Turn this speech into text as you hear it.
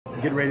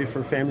getting ready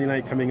for family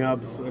night coming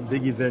up. It's a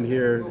big event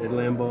here at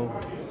Lambeau.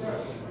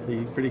 Are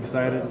you pretty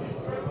excited?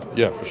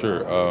 Yeah, for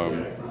sure.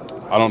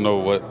 I don't know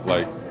what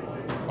like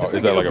It's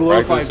is like that a like a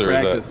practice glorified or is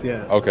that practice,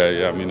 yeah.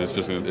 okay? Yeah, I mean it's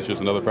just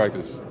another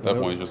practice. At that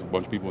Well, point, it's just a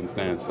bunch of people in the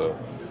stands. So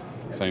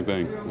same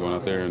thing, going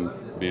out there and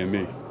being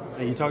me.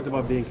 and you talked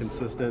about being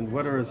consistent.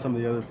 What are some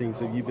of the other things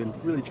that you've been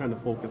really trying to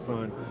focus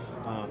on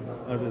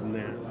other than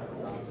that?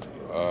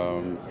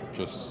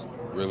 Just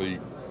really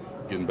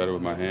getting better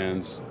with my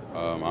hands.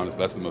 Honestly,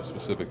 that's the most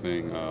specific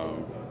thing.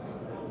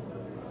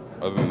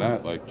 Other than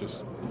that, like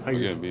just How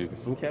your again being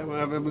okay,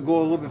 well, we go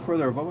a little bit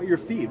further. What about your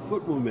feet,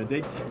 foot movement?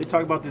 They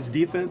talk about this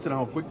defense and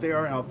how quick they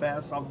are, how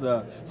fast off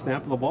the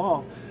snap of the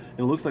ball. And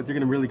it looks like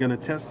they're really going to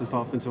test this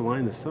offensive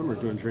line this summer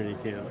during training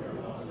camp.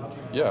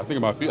 yeah. I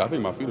think my feet are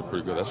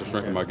pretty good. That's the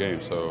strength of my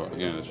game. So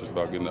again, it's just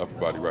about getting the upper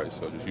body right.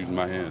 So just using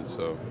my hands.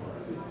 So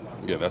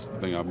yeah, that's the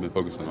thing I've been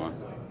focusing on.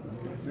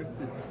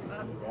 It's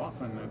not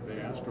often that they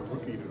ask a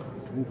rookie to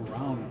move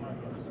around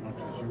as much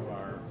as you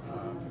are.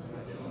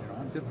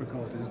 How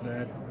difficult is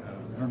that?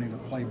 Learning the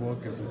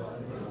playbook, is it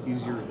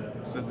easier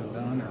said than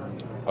done?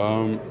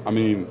 I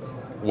mean,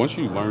 once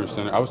you learn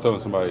center, I was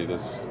telling somebody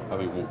this. I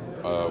think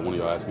one of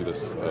y'all asked me this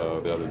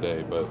the other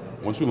day. But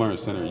once you learn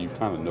center, you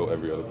kind of know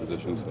every other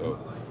position. So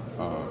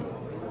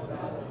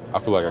I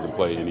feel like I can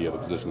play any other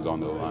positions on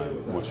the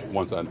line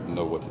once I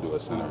know what to do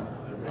at center.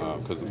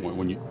 Because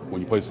when you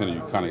play center,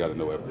 you kind of got to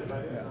know everything.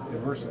 Yeah, the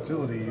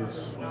versatility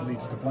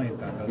leads to playing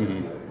time,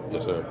 doesn't it?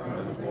 Yes, sir.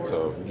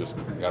 So just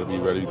got to be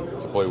ready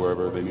to play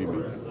wherever they need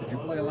me. Did you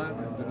play a lot in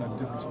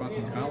different spots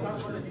in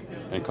college?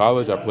 In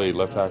college, I played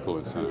left tackle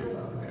and center.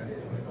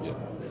 Yeah.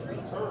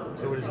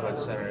 So what is about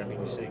center? I mean,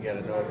 you say you got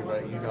to know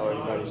everybody. You know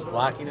everybody's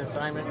blocking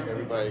assignment,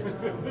 everybody's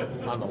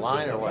on the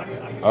line, or what?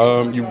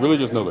 You really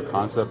just know the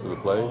concept of the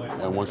play,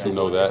 and once you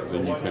know that,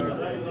 then you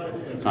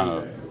can kind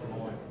of.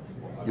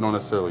 You don't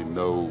necessarily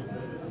know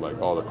like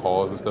all the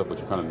calls and stuff, but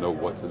you kind of know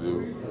what to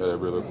do at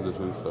every other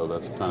position. So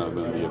that's kind of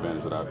been the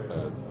advantage that I've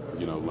had,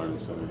 learning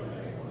center.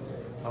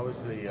 How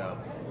is the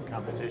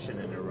competition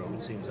in the room?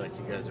 It seems like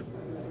you guys are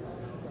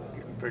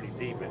getting pretty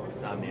deep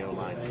on the O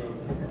line.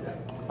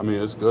 I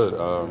mean, it's good.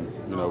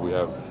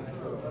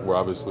 We're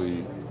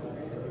obviously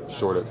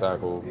short at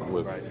tackle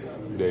with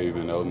Dave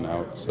and Eldon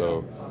out,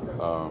 so.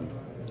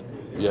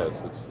 Yeah,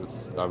 it's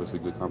obviously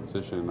good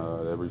competition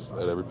at every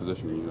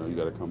position. You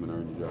got to come and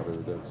earn your job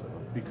every day. So.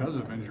 Because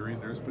of injury,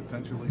 there's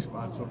potentially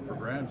spots up for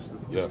grabs to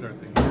Yeah, start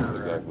the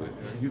year. exactly.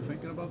 Are you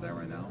thinking about that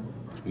right now?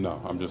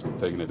 No, I'm just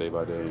taking it day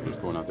by day and just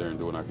going out there and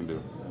doing what I can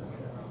do.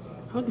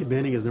 How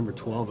demanding is number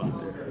 12 out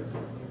there?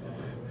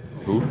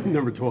 Who?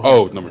 Number 12.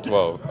 Oh, number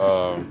 12.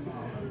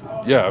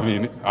 Yeah, I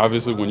mean,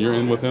 obviously when you're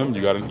in with him,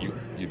 you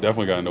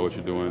definitely got to know what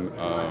you're doing.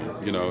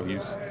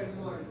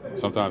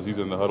 Sometimes he's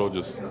in the huddle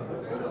just.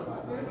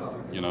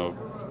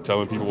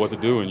 Telling people what to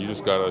do, and you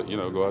just gotta,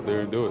 go out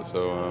there and do it.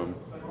 So,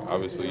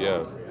 obviously,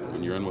 yeah,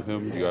 when you're in with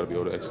him, you gotta be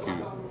able to execute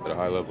at a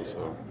high level. So,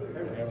 Are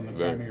you having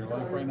the time of your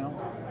life right now?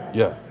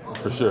 Yeah,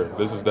 for sure.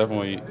 This is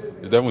definitely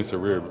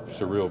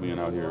surreal being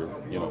out here,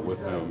 with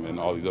him and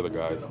all these other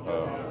guys,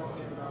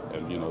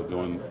 and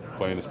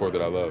playing the sport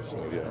that I love.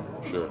 So, yeah,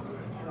 for sure.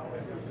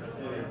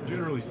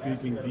 Generally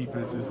speaking,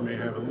 defenses may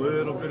have a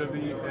little bit of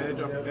the edge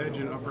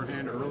and upper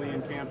hand early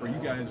in camp. Are you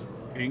guys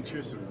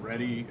anxious and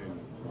ready and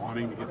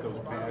wanting to get those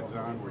pads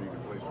on where you can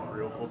play some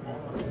real football?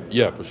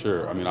 Yeah, for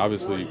sure. I mean,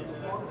 obviously,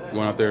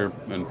 going out there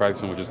and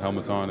practicing with just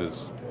helmets on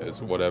is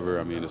whatever.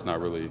 I mean, it's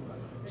not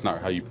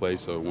how you play.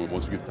 So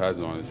once you get the pads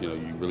on,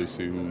 you really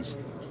see who's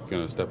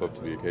going to step up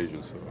to the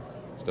occasion. So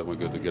it's definitely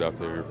good to get out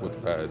there with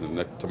the pads.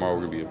 And tomorrow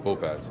we're going to be in full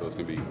pads, so it's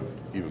going to be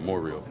even more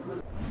real.